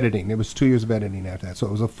 years of editing. It was 2 years of editing after that. So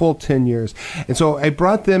it was a full 10 years. And so I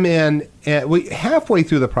brought them in halfway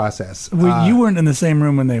through the process. Well, you weren't in the same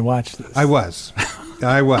room when they watched this. I was.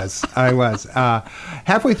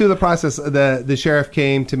 Halfway through the process, the sheriff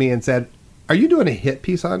came to me and said, "Are you doing a hit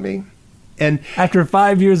piece on me?" And after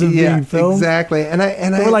 5 years of being filmed, exactly. And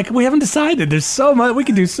we're like, we haven't decided. There's so much we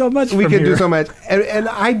can do. So much. We can do so much. And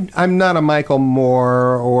I'm not a Michael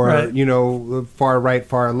Moore or far right,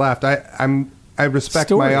 far left. I respect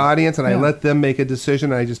my audience, and I let them make a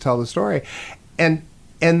decision. And I just tell the story, and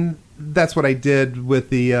that's what I did with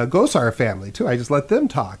the Gosar family too. I just let them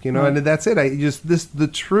talk, and that's it. The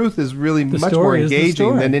truth is really much more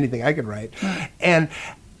engaging than anything I could write, and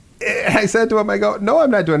I said to him, I go, no,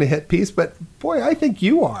 I'm not doing a hit piece, but boy, I think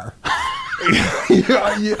you are.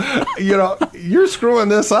 You're screwing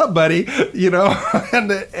this up, buddy.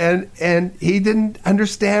 And he didn't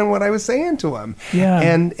understand what I was saying to him. Yeah.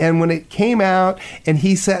 And when it came out, and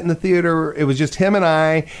he sat in the theater, it was just him and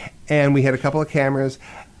I, and we had a couple of cameras.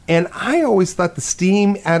 And I always thought the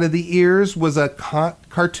steam out of the ears was a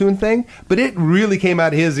cartoon thing, but it really came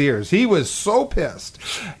out of his ears. He was so pissed.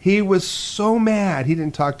 He was so mad. He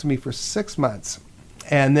didn't talk to me for 6 months.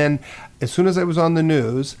 And then as soon as I was on the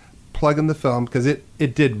news, plugging the film, because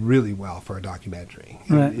it did really well for a documentary.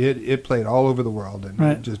 Right. It played all over the world, and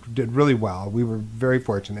it just did really well. We were very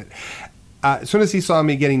fortunate. As soon as he saw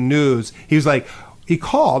me getting news, he was like, he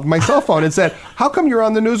called my cell phone and said, "How come you're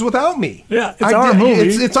on the news without me?" Yeah, it's our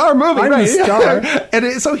movie. It's our movie, I'm right? The star.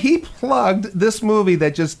 And so he plugged this movie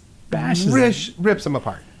that just bashes rips him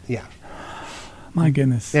apart. Yeah. My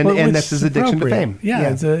goodness. And that's his addiction to fame.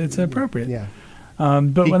 Yeah. It's appropriate. Yeah.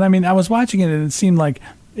 But when I was watching it, and it seemed like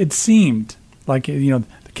the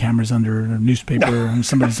camera's under a newspaper on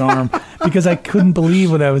somebody's arm, because I couldn't believe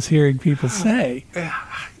what I was hearing people say.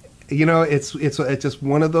 It's just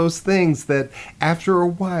one of those things that after a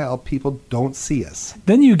while people don't see us.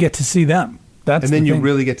 Then you get to see them. You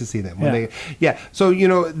really get to see them when So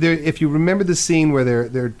if you remember the scene where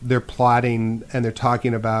they're plotting and they're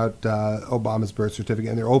talking about Obama's birth certificate,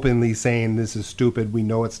 and they're openly saying this is stupid. We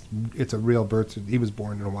know it's a real birth certificate. He was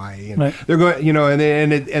born in Hawaii, and they're going,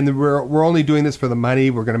 and we're only doing this for the money.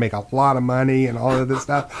 We're going to make a lot of money and all of this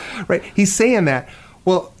stuff, right? He's saying that.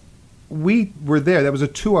 Well, we were there. That was a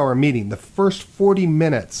 2-hour meeting. The first 40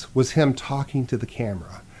 minutes was him talking to the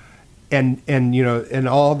camera, and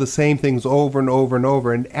all the same things over and over and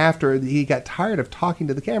over. And after he got tired of talking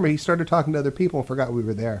to the camera, he started talking to other people and forgot we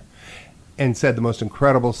were there, and said the most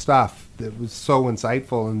incredible stuff that was so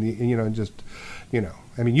insightful. And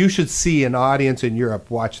you should see an audience in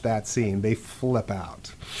Europe watch that scene. They flip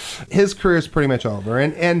out. His career is pretty much over,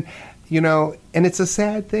 and it's a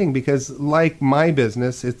sad thing, because like my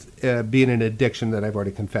business, it's being an addiction that I've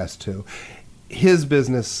already confessed to. His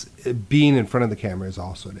business, being in front of the camera, is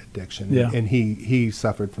also an addiction. Yeah. And he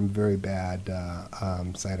suffered from very bad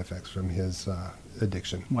side effects from his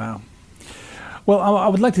addiction. Wow. Well, I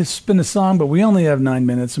would like to spin a song, but we only have 9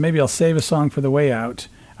 minutes, so maybe I'll save a song for the way out.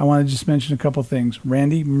 I want to just mention a couple things.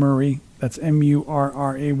 Randy Murray, that's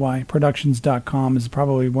MURRAY, productions.com is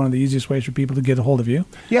probably one of the easiest ways for people to get a hold of you.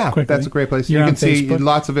 Yeah, quickly. That's a great place. You can see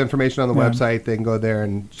lots of information on the website. They can go there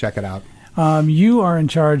and check it out. You are in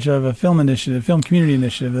charge of a film community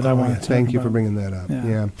initiative that I want to talk about. Thank you for bringing that up.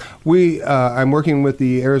 Yeah. I'm working with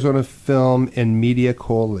the Arizona Film and Media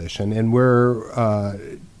Coalition, and we're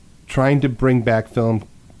trying to bring back film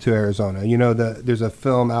to Arizona. There's a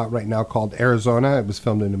film out right now called Arizona. It was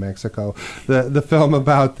filmed in New Mexico. The film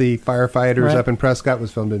about the firefighters up in Prescott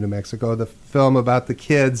was filmed in New Mexico. The film about the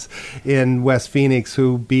kids in West Phoenix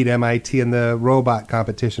who beat MIT in the robot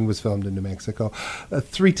competition was filmed in New Mexico.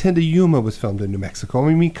 310 to Yuma was filmed in New Mexico.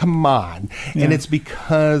 I mean, come on. Yeah. And it's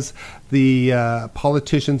because the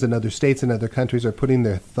politicians in other states and other countries are putting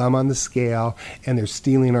their thumb on the scale, and they're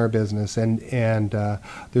stealing our business. And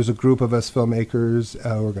there's a group of us filmmakers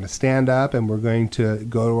we're going to stand up, and we're going to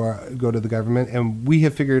go to the government, and we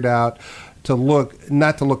have figured out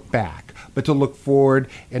not to look back, but to look forward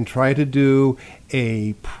and try to do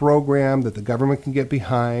a program that the government can get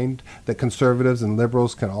behind, that conservatives and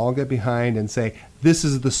liberals can all get behind, and say, this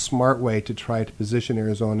is the smart way to try to position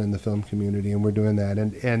Arizona in the film community, and we're doing that.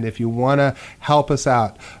 And if you want to help us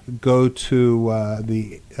out, go to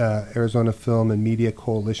the Arizona Film and Media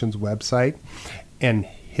Coalition's website and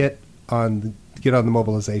get on the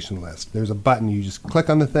mobilization list. There's a button. You just click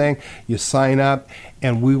on the thing, you sign up,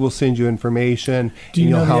 and we will send you information. Do you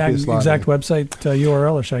know the exact website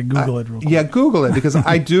URL, or should I Google it real quick? Yeah, Google it, because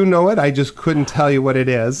I do know it. I just couldn't tell you what it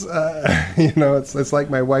is. It's like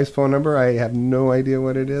my wife's phone number. I have no idea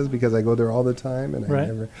what it is because I go there all the time. And right. I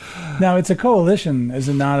never... Now, it's a coalition, is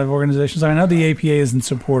it not, of organizations? I know the APA is in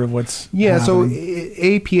support of what's happening. So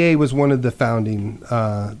APA was one of the founding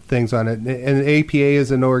things on it. And APA is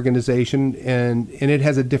an organization, and it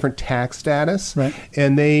has a different tax status. Right.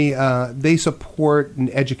 And they support and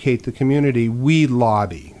educate the community. We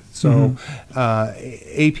lobby. So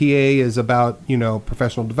APA is about,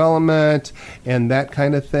 professional development and that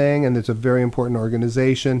kind of thing, and it's a very important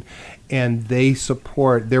organization, and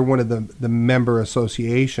they're one of the member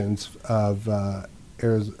associations of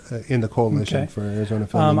in the coalition for Arizona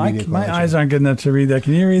Film and Media Coalition. My eyes aren't good enough to read that.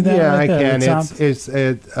 Can you read that? Yeah, right I there?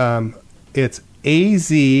 can. It's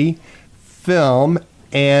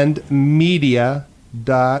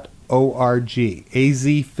azfilmandmedia.org.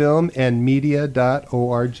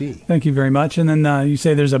 azfilmandmedia.org. Thank you very much. And then you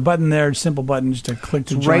say there's a button there, simple button, just to click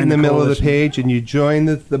to join. Right in the middle of the coalition. page, and you join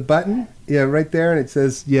the button. Yeah, right there, and it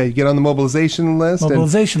says, you get on the mobilization list.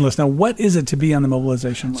 Mobilization list. Now, what is it to be on the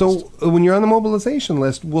mobilization list? So when you're on the mobilization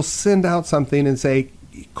list, we'll send out something and say,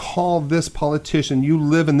 call this politician. You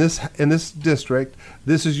live in this district.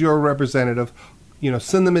 This is your representative.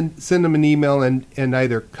 Send them an email and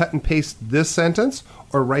either cut and paste this sentence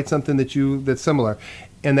or write something that's similar,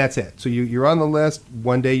 and that's it. So you're on the list.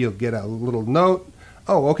 One day you'll get a little note.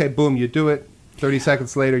 Oh, okay, boom, you do it. 30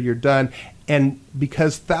 seconds later, you're done. And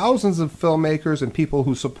because thousands of filmmakers and people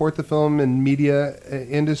who support the film and media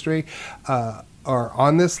industry are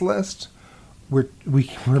on this list, we're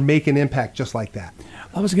making impact just like that.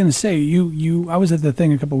 I was going to say, I was at the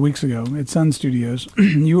thing a couple of weeks ago at Sun Studios.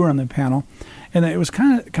 You were on the panel, and it was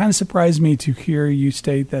kind of surprised me to hear you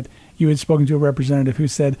state that you had spoken to a representative who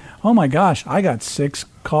said, "Oh my gosh, I got 6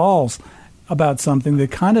 calls about something that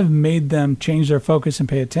kind of made them change their focus and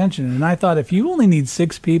pay attention." And I thought, if you only need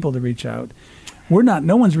 6 people to reach out,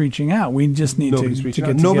 no one's reaching out. We just need to get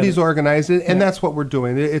together. Nobody's organized it, and that's what we're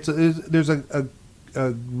doing. There's a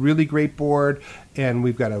really great board, and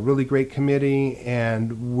we've got a really great committee,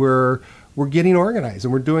 and we're getting organized,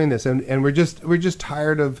 and we're doing this, and we're just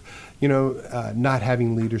tired of not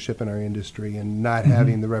having leadership in our industry and not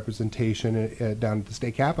having the representation down at the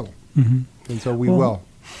state capitol. And so we will.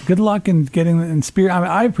 Good luck in getting in spirit.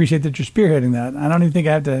 I appreciate that you're spearheading that. I don't even think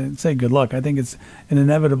I have to say good luck. I think it's an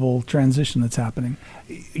inevitable transition that's happening.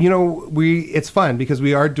 It's fun because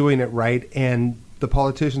we are doing it right, and the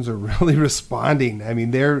politicians are really responding. I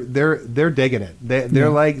mean, they're digging it. They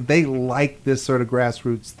like this sort of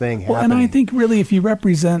grassroots thing happening. And I think really, if you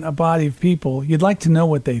represent a body of people, you'd like to know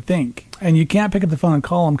what they think. And you can't pick up the phone and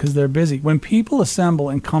call them because they're busy. When people assemble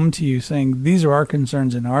and come to you saying, these are our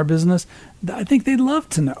concerns in our business, I think they'd love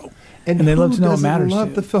to know. And they'd love to know what matters to you.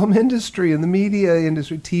 Love the film industry and the media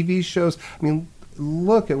industry, TV shows. I mean,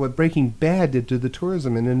 look at what Breaking Bad did to the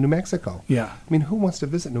tourism in New Mexico. Yeah. I mean, who wants to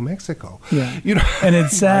visit New Mexico? Yeah. And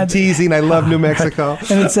it's sad. I'm teasing. I love New Mexico.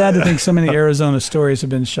 And it's sad to think so many Arizona stories have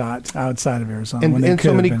been shot outside of Arizona. And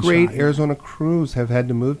so many great Arizona crews have had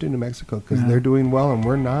to move to New Mexico because they're doing well and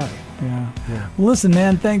we're not. Yeah. Well, listen,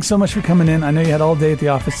 man, thanks so much for coming in. I know you had all day at the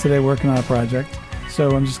office today working on a project.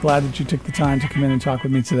 So I'm just glad that you took the time to come in and talk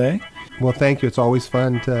with me today. Well, thank you. It's always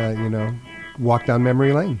fun to, walk down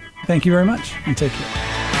memory lane. Thank you very much, and take care.